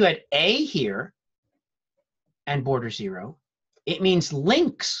anchor, if you had A here and border 0, it means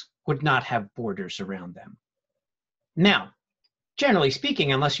links would not have borders around them. Now, generally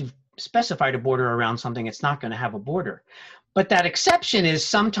speaking, unless you've specified a border around something, it's not going to have a border. But that exception is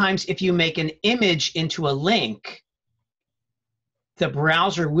sometimes if you make an image into a link, the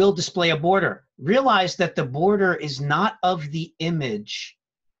browser will display a border. Realize that the border is not of the image.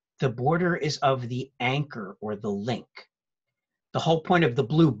 The border is of the anchor or the link. The whole point of the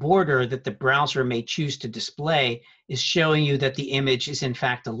blue border that the browser may choose to display is showing you that the image is in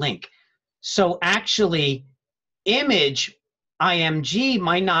fact a link. So actually, image IMG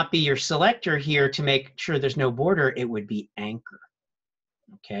might not be your selector here to make sure there's no border. It would be anchor,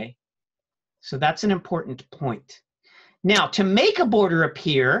 okay? So that's an important point. Now, to make a border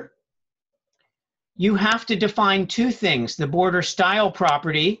appear, you have to define two things: the border style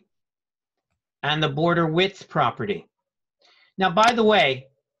property and the border width property. Now, by the way,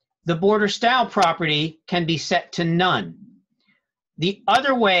 the border style property can be set to none. The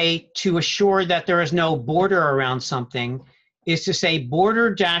other way to assure that there is no border around something is to say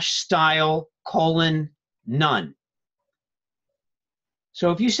border-style : none.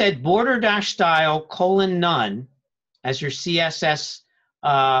 So if you said border-style : none as your CSS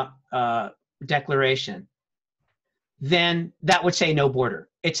declaration, then that would say no border.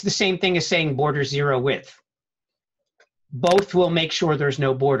 It's the same thing as saying border 0 width. Both will make sure there's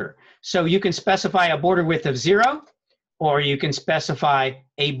no border. So you can specify a border width of 0, or you can specify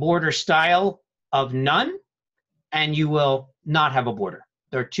a border style of none, and you will not have a border.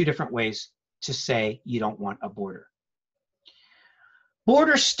 There are two different ways to say you don't want a border.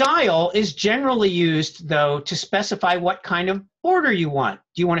 Border style is generally used, though, to specify what kind of border you want.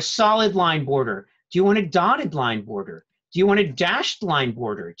 Do you want a solid line border? Do you want a dotted line border? Do you want a dashed line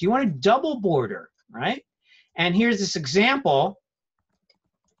border? Do you want a double border, right? And here's this example,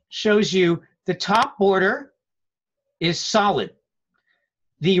 shows you the top border is solid.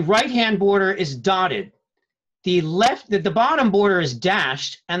 The right-hand border is dotted. The bottom border is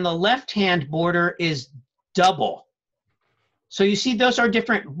dashed, and the left-hand border is double. So you see those are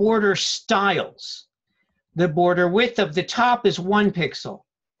different border styles. The border width of the top is 1 pixel.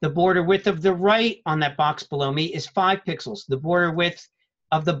 The border width of the right on that box below me is 5 pixels. The border width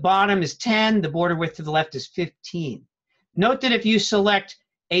of the bottom is 10. The border width to the left is 15. Note that if you select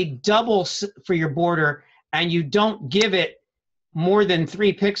a double for your border and you don't give it more than 2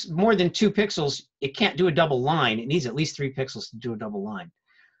 pixels, it can't do a double line. It needs at least 3 pixels to do a double line.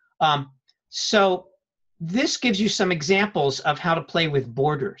 So this gives you some examples of how to play with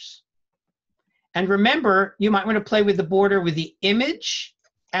borders. And remember, you might want to play with the border with the image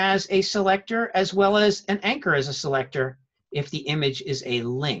as a selector, as well as an anchor as a selector if the image is a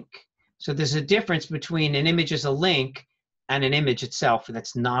link. So there's a difference between an image as a link and an image itself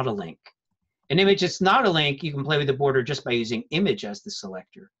that's not a link. An image that's not a link, you can play with the border just by using image as the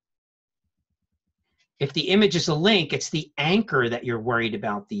selector. If the image is a link, it's the anchor that you're worried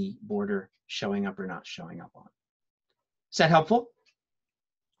about the border showing up or not showing up on. Is that helpful?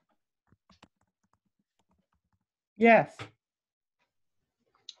 Yes.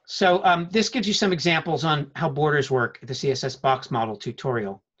 So this gives you some examples on how borders work, the CSS box model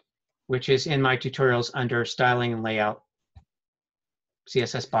tutorial, which is in my tutorials under styling and layout,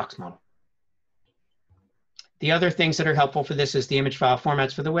 CSS box model. The other things that are helpful for this is the image file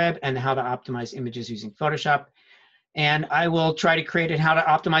formats for the web and how to optimize images using Photoshop. And I will try to create how to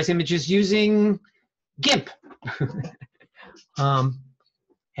optimize images using GIMP. I'll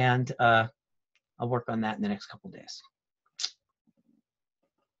work on that in the next couple of days.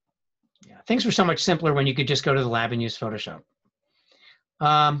 Yeah, things were so much simpler when you could just go to the lab and use Photoshop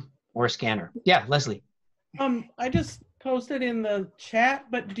or a scanner. Yeah, Leslie. I just posted in the chat,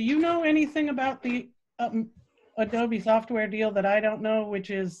 but do you know anything about the Adobe software deal that I don't know, which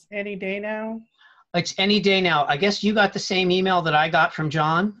is any day now? It's any day now. I guess you got the same email that I got from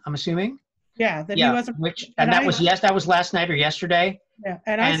John, I'm assuming. Yeah, that he wasn't. That was last night or yesterday. Yeah,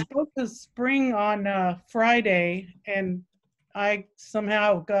 and I spoke to Spring on Friday, and I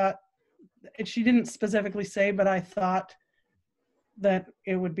somehow got. She didn't specifically say, but I thought that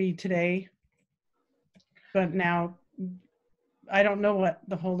it would be today. But now, I don't know what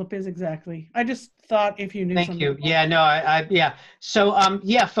the holdup is exactly. I just thought if you knew something. Thank you. Yeah, no, yeah. So,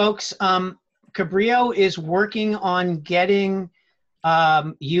 yeah, folks, Cabrillo is working on getting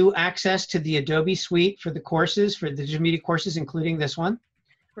you access to the Adobe suite for the courses, for the digital media courses, including this one.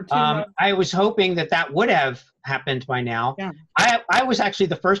 I was hoping that that would have happened by now. Yeah. I was actually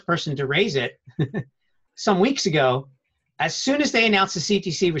the first person to raise it some weeks ago. As soon as they announced the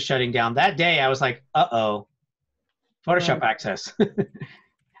CTC was shutting down, that day I was like, uh-oh, Photoshop access.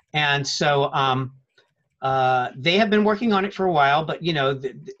 And so they have been working on it for a while, but you know,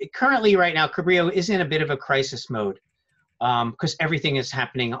 currently right now, Cabrillo is in a bit of a crisis mode because everything is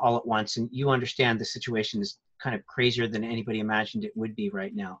happening all at once, and you understand the situation is kind of crazier than anybody imagined it would be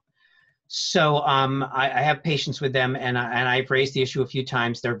right now. So I have patience with them, and I've raised the issue a few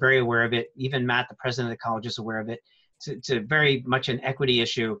times. They're very aware of it. Even Matt, the president of the college, is aware of it. It's a very much an equity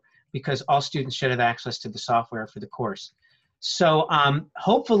issue because all students should have access to the software for the course. So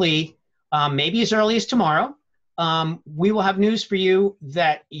hopefully, maybe as early as tomorrow, we will have news for you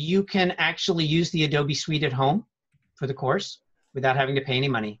that you can actually use the Adobe Suite at home for the course without having to pay any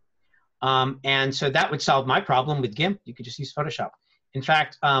money. And so that would solve my problem with GIMP. You could just use Photoshop. In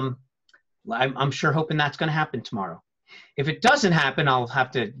fact, I'm sure hoping that's going to happen tomorrow. If it doesn't happen, I'll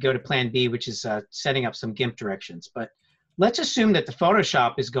have to go to plan B, which is setting up some GIMP directions. But let's assume that the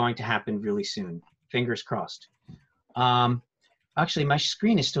Photoshop is going to happen really soon. Fingers crossed. Actually, my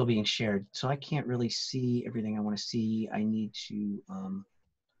screen is still being shared, so I can't really see everything I want to see. I need to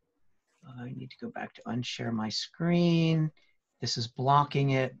go back to unshare my screen. This is blocking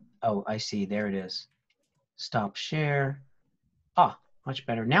it. Oh, I see. There it is. Stop share. Ah, much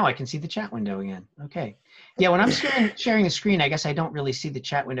better. Now I can see the chat window again. Okay. Yeah, when I'm sharing the screen, I guess I don't really see the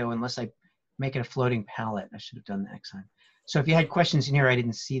chat window unless I make it a floating palette. I should have done that next time. So if you had questions in here, I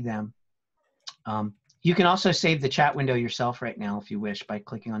didn't see them. You can also save the chat window yourself right now if you wish by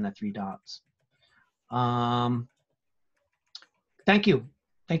clicking on the 3 dots. Thank you.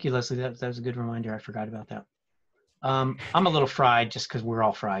 Thank you, Leslie. That was a good reminder. I forgot about that. I'm a little fried just because we're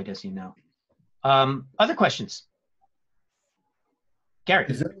all fried, as you know. Other questions? Gary.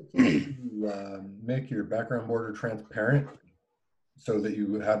 Is it okay to make your background border transparent so that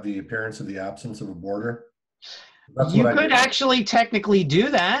you have the appearance of the absence of a border? That's You what I could did. actually technically do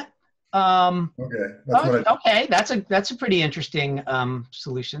that. Okay, that's what I Okay, that's a pretty interesting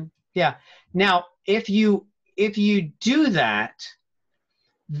solution. Yeah. Now, if you do that,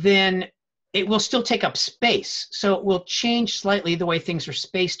 then it will still take up space. So it will change slightly the way things are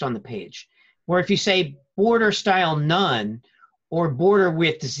spaced on the page. Where if you say border style none or border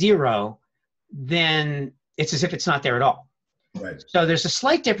width 0, then it's as if it's not there at all. Right. So there's a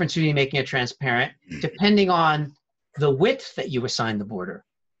slight difference between making it transparent depending on the width that you assign the border.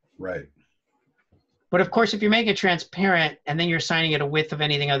 Right. But of course, if you're making it transparent and then you're assigning it a width of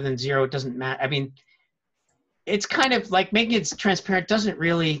anything other than 0, it doesn't matter. I mean, it's kind of like making it transparent doesn't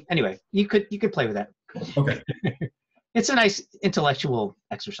really. Anyway, you could play with that. Okay. It's a nice intellectual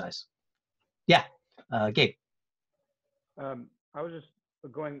exercise. Yeah, Gabe. I was just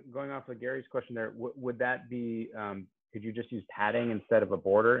going off of Gary's question there. Would that be? Could you just use padding instead of a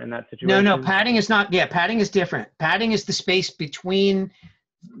border in that situation? No, padding is not. Yeah, padding is different. Padding is the space between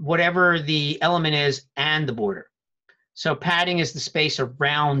whatever the element is and the border. So padding is the space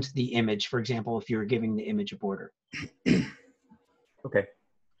around the image, for example, if you were giving the image a border. Okay.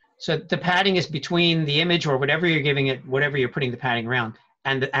 So the padding is between the image or whatever you're giving it, whatever you're putting the padding around,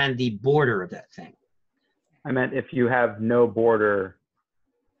 and the border of that thing. I meant if you have no border,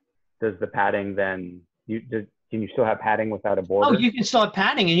 does the padding then, can you still have padding without a border? Oh, you can still have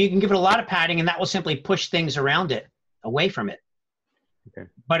padding, and you can give it a lot of padding, and that will simply push things around it, away from it. Okay.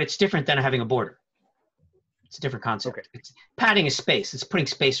 But it's different than having a border. It's a different concept. Okay. Padding is space. It's putting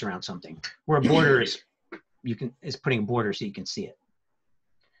space around something. Where a border is putting a border so you can see it.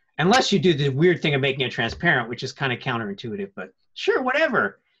 Unless you do the weird thing of making it transparent, which is kind of counterintuitive, but sure,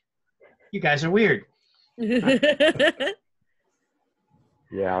 whatever. You guys are weird.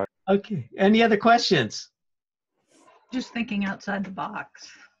 Yeah. Okay. Any other questions? Just thinking outside the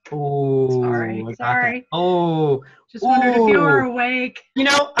box. Oh, Sorry. Oh. Just wondered if you were awake. You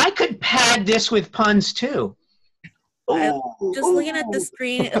know, I could pad this with puns too. Just looking at the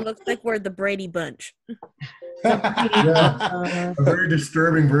screen, it looks like we're the Brady Bunch. Yeah, a very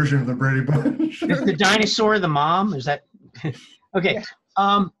disturbing version of the Brady Bunch. Is the dinosaur the mom? Is that okay?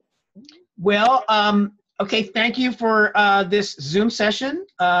 Okay. Thank you for this Zoom session.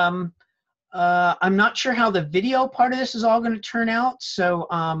 I'm not sure how the video part of this is all going to turn out, so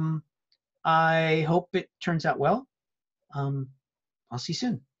I hope it turns out well. I'll see you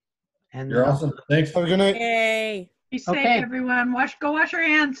soon. And You're awesome. Thanks. Have a good night. Yay. Be safe, Okay. everyone. Go wash your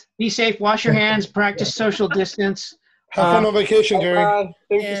hands. Be safe. Wash your hands. Practice social distance. Have fun on vacation, Gary.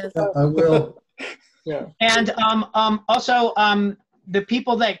 Thank you. I will. Yeah. And also, the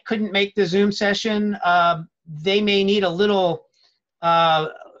people that couldn't make the Zoom session, they may need a little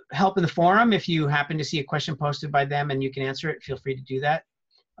help in the forum. If you happen to see a question posted by them and you can answer it, feel free to do that.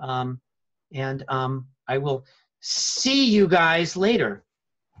 I will see you guys later.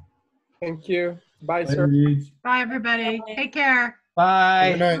 Thank you. Bye, sir. Bye, everybody. Take care.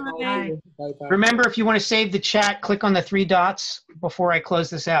 Bye. Good night. Bye. Bye. Remember, if you want to save the chat, click on the 3 dots before I close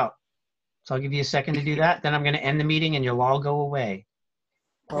this out. So I'll give you a second to do that. Then I'm going to end the meeting and you'll all go away.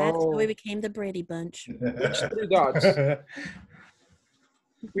 That's how we became the Brady Bunch. Which 3 dots?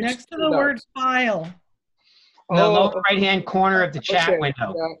 Next to the word file. The lower right-hand corner of the chat Okay.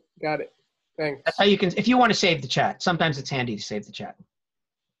 window. Yeah, got it. Thanks. That's how you can, if you want to save the chat. Sometimes it's handy to save the chat.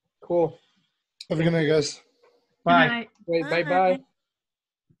 Cool. Have a good night, guys. Bye. Good night. Great. Bye-bye.